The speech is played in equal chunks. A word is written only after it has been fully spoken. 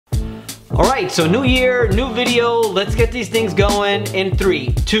All right, so new year, new video. Let's get these things going in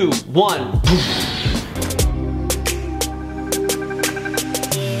 3, 2, 1.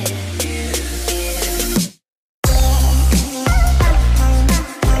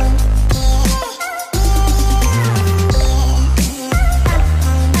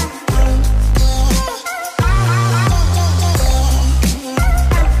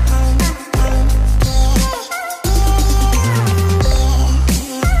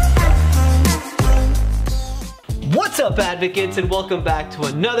 What's up, advocates, and welcome back to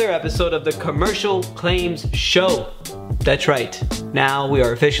another episode of the Commercial Claims Show. That's right. Now we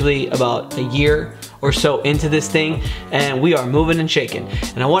are officially about a year or so into this thing, and we are moving and shaking.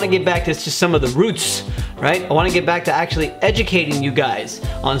 And I want to get back to just some of the roots, right? I want to get back to actually educating you guys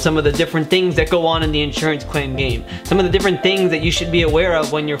on some of the different things that go on in the insurance claim game. Some of the different things that you should be aware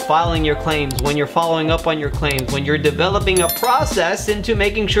of when you're filing your claims, when you're following up on your claims, when you're developing a process into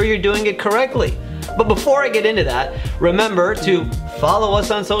making sure you're doing it correctly. But before I get into that, remember to follow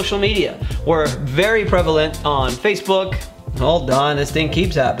us on social media. We're very prevalent on Facebook. Hold on, this thing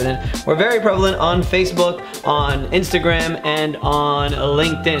keeps happening. We're very prevalent on Facebook, on Instagram, and on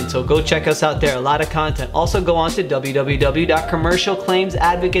LinkedIn. So go check us out there. A lot of content. Also go on to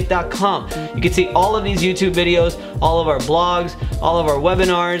www.commercialclaimsadvocate.com. You can see all of these YouTube videos, all of our blogs, all of our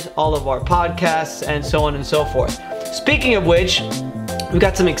webinars, all of our podcasts, and so on and so forth. Speaking of which, we've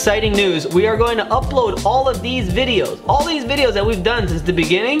got some exciting news. We are going to upload all of these videos. All these videos that we've done since the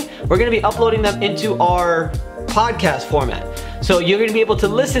beginning, we're going to be uploading them into our podcast format. So you're going to be able to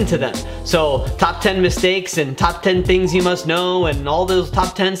listen to them. So top 10 mistakes and top 10 things you must know and all those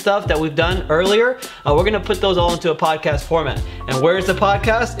top 10 stuff that we've done earlier, we're going to put those all into a podcast format. And where is the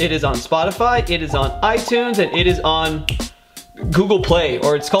podcast? It is on Spotify, it is on iTunes, and it is on Google Play,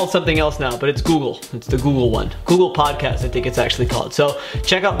 or it's called something else now, but it's Google. It's the Google one. Google Podcast, I think it's actually called. So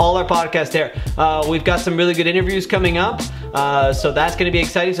check out all our podcasts there. We've got some really good interviews coming up. So that's going to be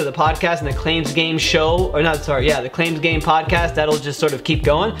exciting. So the podcast and the Claims Game show, or not, sorry, yeah, the Claims Game podcast, that'll just sort of keep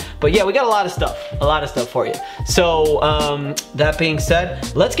going. But yeah, we got a lot of stuff for you. So that being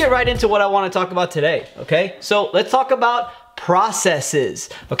said, let's get right into what I want to talk about today. Okay, so let's talk about processes.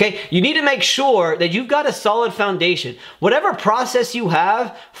 Okay, you need to make sure that you've got a solid foundation. Whatever process you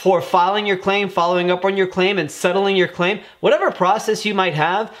have for filing your claim, following up on your claim, and settling your claim, whatever process you might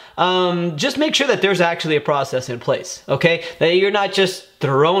have, just make sure that there's actually a process in place. Okay, that you're not just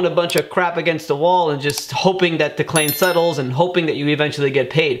throwing a bunch of crap against the wall and just hoping that the claim settles and hoping that you eventually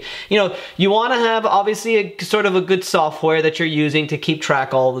get paid. You know, you want to have obviously a sort of a good software that you're using to keep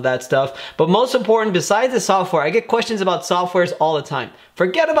track all of that stuff. But most important, besides the software, I get questions about softwares all the time.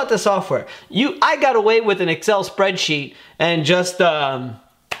 Forget about the software. I got away with an Excel spreadsheet and just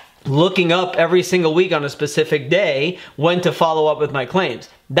looking up every single week on a specific day when to follow up with my claims.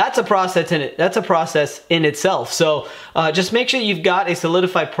 That's a process in it. That's a process in itself. So just make sure you've got a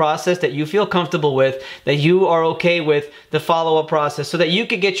solidified process that you feel comfortable with, that you are okay with the follow-up process, so that you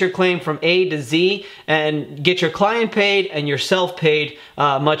could get your claim from A to Z and get your client paid and yourself paid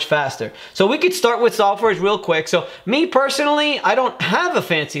much faster. So we could start with softwares real quick. So me personally, I don't have a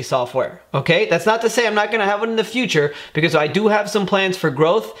fancy software. Okay, that's not to say I'm not going to have it in the future, because I do have some plans for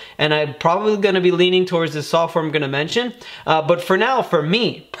growth, and I'm probably going to be leaning towards the software I'm going to mention. But for now, for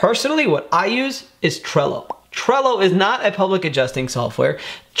me personally, what I use is Trello. Trello is not a public adjusting software.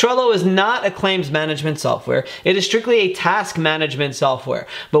 Trello is not a claims management software. It is strictly a task management software.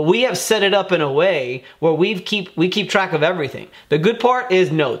 But we have set it up in a way where we keep track of everything. The good part is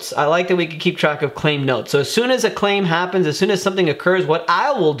notes. I like that we can keep track of claim notes. So as soon as a claim happens, as soon as something occurs, what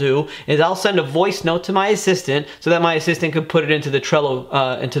I will do is I'll send a voice note to my assistant so that my assistant could put it into the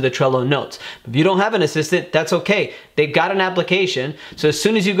Trello notes. If you don't have an assistant, that's okay. They've got an application. So as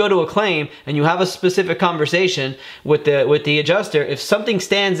soon as you go to a claim and you have a specific conversation with the adjuster, if something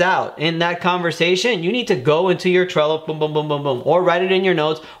stands out in that conversation, you need to go into your Trello, boom, boom, boom, boom, boom, or write it in your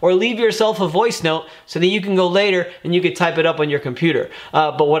notes, or leave yourself a voice note so that you can go later and you can type it up on your computer.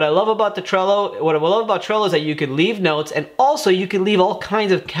 But what I love about Trello is that you can leave notes, and also you can leave all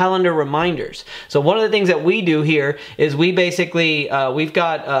kinds of calendar reminders. So one of the things that we do here is we basically, we've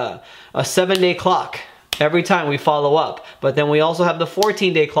got a 7-day clock every time we follow up. But then we also have the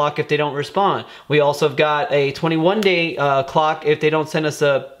 14-day clock if they don't respond. We also have got a 21-day clock if they don't send us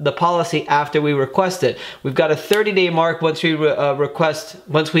the policy after we request it. We've got a 30-day mark once we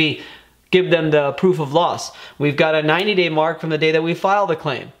once we give them the proof of loss. We've got a 90-day mark from the day that we file the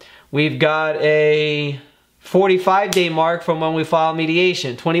claim. We've got a 45-day mark from when we file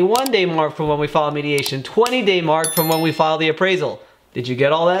mediation, 21-day mark from when we file mediation, 20-day mark from when we file the appraisal. Did you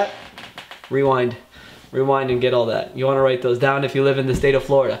get all that? Rewind. rewind and get all that. You want to write those down if you live in the state of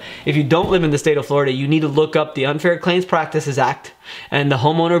Florida. If you don't live in the state of Florida, you need to look up the Unfair Claims Practices Act and the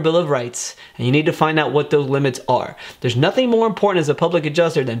Homeowner Bill of Rights, and you need to find out what those limits are. There's nothing more important as a public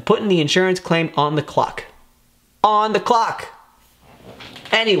adjuster than putting the insurance claim on the clock. On the clock!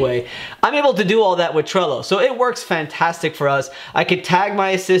 Anyway, I'm able to do all that with Trello, so it works fantastic for us. I could tag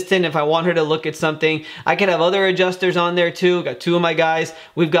my assistant if I want her to look at something. I could have other adjusters on there too. Got two of my guys,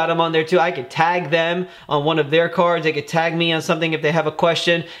 we've got them on there too. I could tag them on one of their cards. They could tag me on something if they have a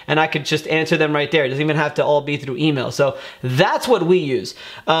question, and I could just answer them right there. It doesn't even have to all be through email. So that's what we use.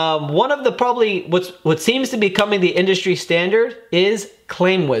 One of the probably what seems to be becoming the industry standard is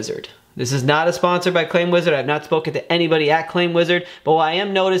Claim Wizard. This is not a sponsor by Claim Wizard. I've not spoken to anybody at Claim Wizard, but what I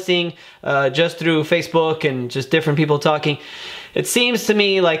am noticing just through Facebook and just different people talking, it seems to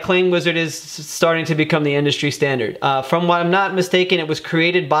me like Claim Wizard is starting to become the industry standard. From what I'm not mistaken, it was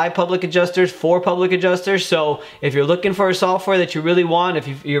created by public adjusters for public adjusters. So if you're looking for a software that you really want,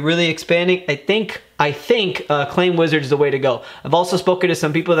 if you're really expanding, I think Claim Wizard is the way to go. I've also spoken to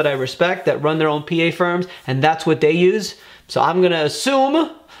some people that I respect that run their own PA firms, and that's what they use. So I'm going to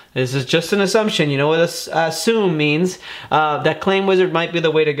assume, this is just an assumption, you know what assume means, that Claim Wizard might be the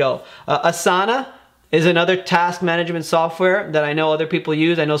way to go. Asana is another task management software that I know other people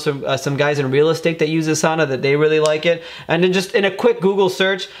use. I know some guys in real estate that use Asana, that they really like it. And then just in a quick Google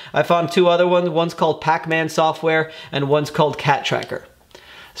search, I found two other ones. One's called Pac-Man Software and one's called Cat Tracker.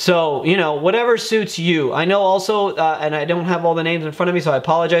 So, you know, whatever suits you. I know also, and I don't have all the names in front of me, so I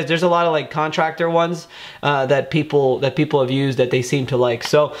apologize. There's a lot of like contractor ones that people have used that they seem to like.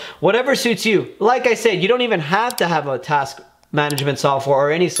 So whatever suits you. Like I said, you don't even have to have a task management software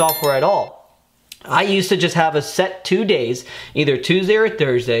or any software at all. I used to just have a set 2 days, either Tuesday or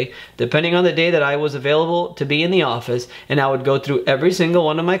Thursday, depending on the day that I was available to be in the office, and I would go through every single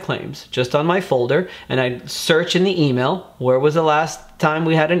one of my claims just on my folder, and I'd search in the email, where was the last time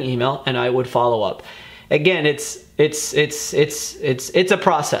we had an email, and I would follow up. Again, it's a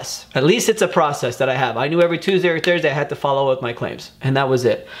process. At least it's a process that I have. I knew every Tuesday or Thursday I had to follow up my claims, and that was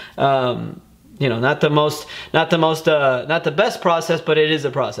it. You know, not the best process, but it is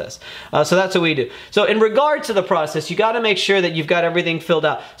a process. So that's what we do. So in regard to the process, you got to make sure that you've got everything filled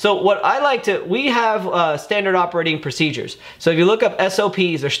out. So what I like to, we have standard operating procedures. So if you look up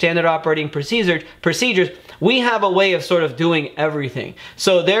SOPs or standard operating procedures, we have a way of sort of doing everything.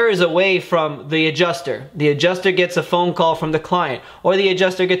 So there is a way from the adjuster. The adjuster gets a phone call from the client, or the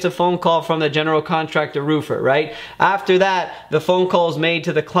adjuster gets a phone call from the general contractor roofer, right? After that, the phone call is made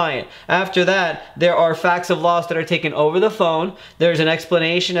to the client. After that, there are facts of loss that are taken over the phone. There's an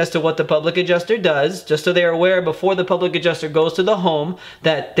explanation as to what the public adjuster does, just so they're aware before the public adjuster goes to the home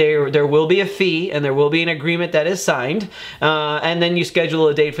that there will be a fee and there will be an agreement that is signed, and then you schedule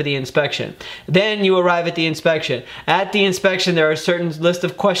a date for the inspection. Then you arrive at the inspection. At the inspection, there are a certain list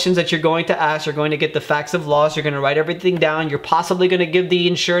of questions that you're going to ask. You're going to get the facts of loss. You're going to write everything down. You're possibly going to give the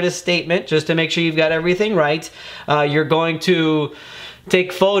insured a statement just to make sure you've got everything right. You're going to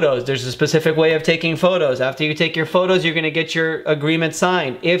take photos. There's a specific way of taking photos. After you take your photos, you're going to get your agreement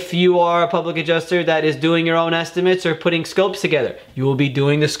signed. If you are a public adjuster that is doing your own estimates or putting scopes together, you will be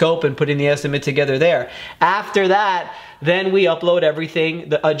doing the scope and putting the estimate together there. After that, then we upload everything.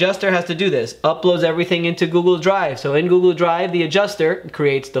 The adjuster has to do this, uploads everything into Google Drive. So in Google Drive, the adjuster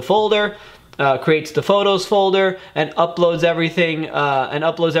creates the folder, creates the photos folder, and uploads everything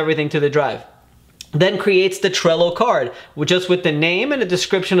to the drive. Then creates the Trello card, just with the name and a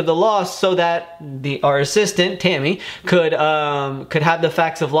description of the loss, so that our assistant Tammy could have the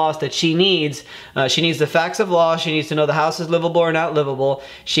facts of loss that she needs. She needs the facts of loss. She needs to know the house is livable or not livable.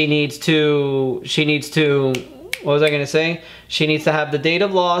 She needs to. What was I going to say? She needs to have the date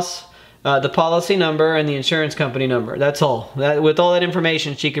of loss, the policy number, and the insurance company number. That's all. With all that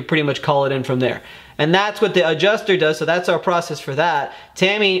information, she could pretty much call it in from there. And that's what the adjuster does, so that's our process for that.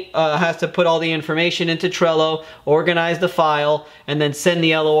 Tammy has to put all the information into Trello, organize the file, and then send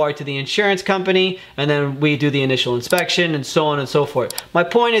the LOR to the insurance company, and then we do the initial inspection, and so on and so forth. My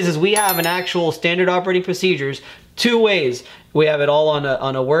point is we have an actual standard operating procedures, two ways. We have it all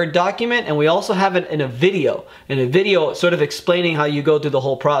on a Word document, and we also have it in a video sort of explaining how you go through the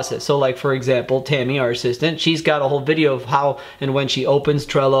whole process. So like, for example, Tammy, our assistant, she's got a whole video of how and when she opens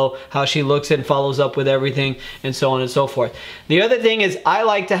Trello, how she looks and follows up with everything, and so on and so forth. The other thing is I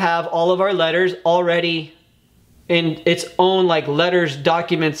like to have all of our letters already in its own like letters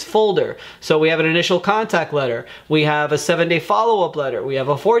documents folder. So we have an initial contact letter, we have a 7-day follow-up letter, we have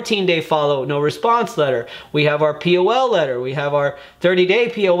a 14-day follow no response letter, we have our POL letter, we have our 30-day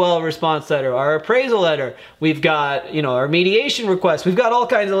POL response letter, our appraisal letter, we've got, you know, our mediation request. We've got all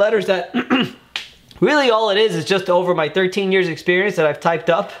kinds of letters that Really all it is just over my 13 years experience that I've typed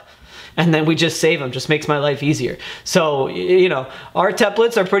up, and then we just save them. Just makes my life easier. So, you know, our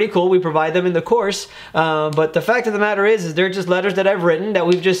templates are pretty cool. We provide them in the course. But the fact of the matter is they're just letters that I've written that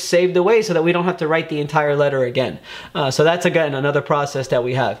we've just saved away so that we don't have to write the entire letter again. So that's, again, another process that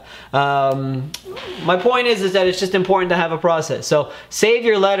we have. My point is that it's just important to have a process. So save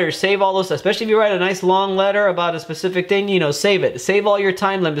your letters, save all those, especially if you write a nice long letter about a specific thing, you know, save it. Save all your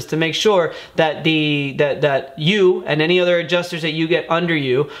time limits to make sure that that you and any other adjusters that you get under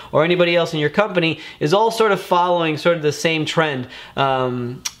you or anybody else in your company is all sort of following sort of the same trend,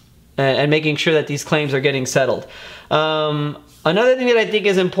 and making sure that these claims are getting settled. Another thing that I think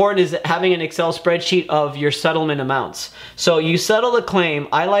is important is having an Excel spreadsheet of your settlement amounts. So you settle a claim.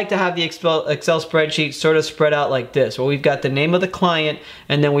 I like to have the Excel spreadsheet sort of spread out like this, where we've got the name of the client,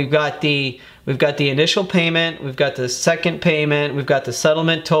 and then we've got the initial payment, we've got the second payment, we've got the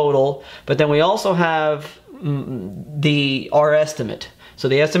settlement total, but then we also have our estimate. So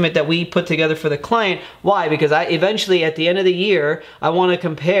the estimate that we put together for the client. Why? Because eventually at the end of the year, I want to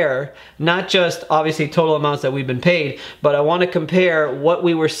compare not just obviously total amounts that we've been paid, but I want to compare what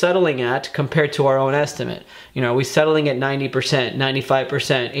we were settling at compared to our own estimate. You know, are we settling at 90%,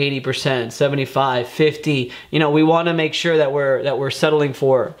 95%, 80%, 75, 50? You know, we want to make sure that we're settling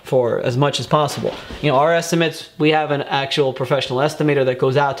for as much as possible. You know, our estimates, we have an actual professional estimator that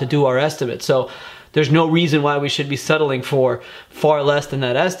goes out to do our estimates. So there's no reason why we should be settling for far less than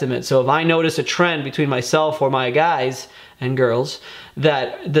that estimate. So if I notice a trend between myself or my guys and girls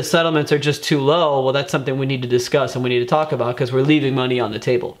that the settlements are just too low, well, that's something we need to discuss and we need to talk about because we're leaving money on the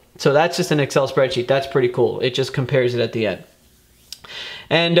table. So that's just an Excel spreadsheet. That's pretty cool. It just compares it at the end.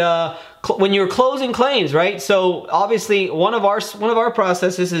 And when you're closing claims, right? So obviously one of our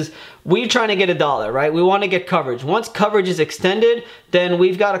processes is we're trying to get $1, right? We want to get coverage. Once coverage is extended, then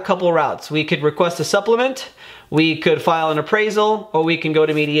we've got a couple routes. We could request a supplement, we could file an appraisal, or we can go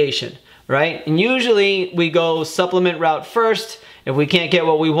to mediation, right? And usually we go supplement route first. If we can't get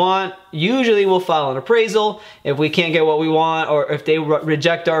what we want, usually we'll file an appraisal. If we can't get what we want, or if they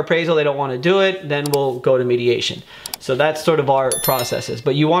reject our appraisal, they don't want to do it, then we'll go to mediation. So that's sort of our processes.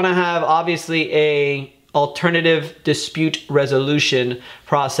 But you want to have obviously a alternative dispute resolution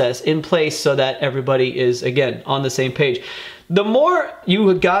process in place so that everybody is, again, on the same page. The more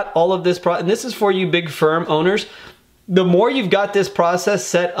you got all of this, and this is for you big firm owners, the more you've got this process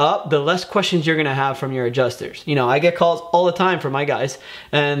set up, the less questions you're gonna have from your adjusters. You know, I get calls all the time from my guys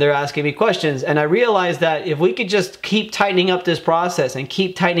and they're asking me questions, and I realize that if we could just keep tightening up this process and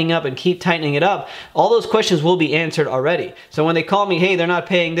keep tightening up and keep tightening it up, all those questions will be answered already. So when they call me, hey, they're not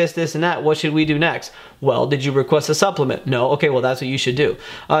paying this, this, and that, what should we do next? Well, did you request a supplement? No. Okay, well, that's what you should do.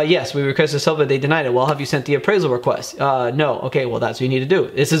 Yes, we requested a supplement, they denied it. Well, have you sent the appraisal request? No. Okay, well, that's what you need to do.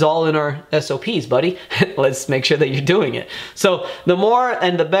 This is all in our SOPs, buddy. Let's make sure that you're doing it. So the more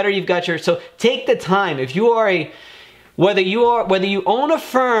and the better you've got so take the time. If you are whether you own a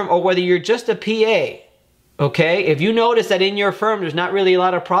firm or whether you're just a PA, okay, if you notice that in your firm there's not really a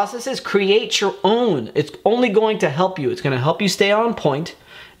lot of processes, create your own. It's only going to help you. It's going to help you stay on point,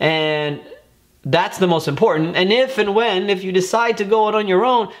 and that's the most important. And if you decide to go it on your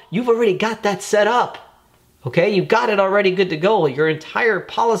own, you've already got that set up. Okay, you've got it already good to go. Your entire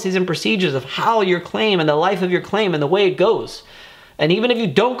policies and procedures of how your claim and the life of your claim and the way it goes. And even if you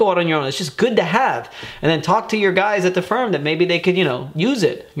don't go out on your own, it's just good to have. And then talk to your guys at the firm that maybe they could, you know, use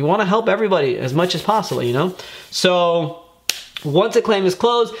it. You want to help everybody as much as possible, you know? So once a claim is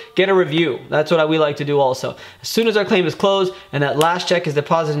closed, get a review. That's what we like to do also. As soon as our claim is closed and that last check is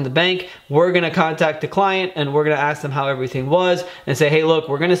deposited in the bank, we're going to contact the client and we're going to ask them how everything was and say, hey, look,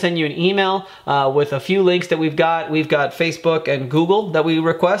 we're going to send you an email with a few links that we've got. We've got Facebook and Google that we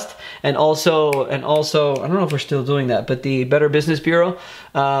request, and also, I don't know if we're still doing that, but the Better Business Bureau.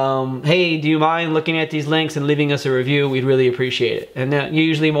 Hey, do you mind looking at these links and leaving us a review? We'd really appreciate it. And then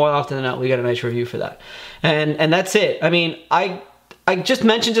usually more often than not, we got a nice review for that. And that's it. I mean, I just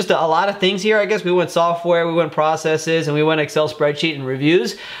mentioned just a lot of things here. I guess we went software, we went processes, and we went Excel spreadsheet and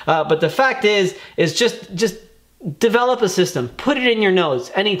reviews. But the fact is just develop a system. Put it in your notes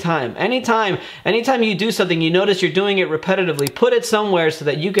anytime. Anytime you do something, you notice you're doing it repetitively, put it somewhere so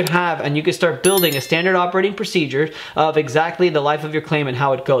that you can have and you can start building a standard operating procedure of exactly the life of your claim and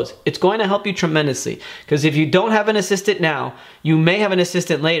how it goes. It's going to help you tremendously, because if you don't have an assistant now, you may have an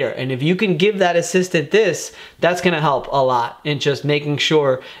assistant later. And if you can give that assistant this, that's going to help a lot in just making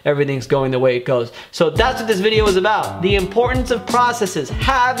sure everything's going the way it goes. So that's what this video is about. The importance of processes,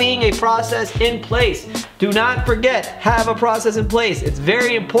 having a process in place. Do not forget, have a process in place. It's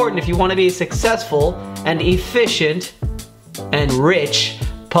very important if you want to be a successful and efficient and rich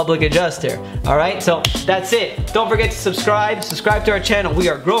public adjuster. All right, so that's it. Don't forget to subscribe to our channel. We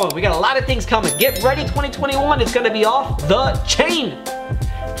are growing. We got a lot of things coming. Get ready, 2021. It's gonna be off the chain.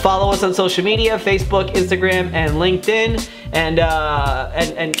 Follow us on social media, Facebook, Instagram, and LinkedIn. And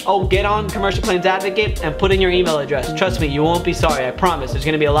get on Commercial Claims Advocate and put in your email address. Trust me, you won't be sorry, I promise. There's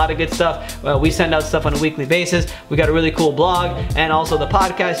gonna be a lot of good stuff. We send out stuff on a weekly basis. We got a really cool blog and also the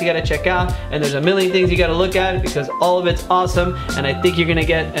podcast you gotta check out. And there's a million things you gotta look at because all of it's awesome. And I think you're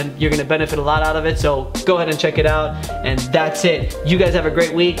gonna benefit a lot out of it. So go ahead and check it out. And that's it. You guys have a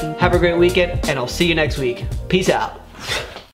great week, have a great weekend, and I'll see you next week. Peace out.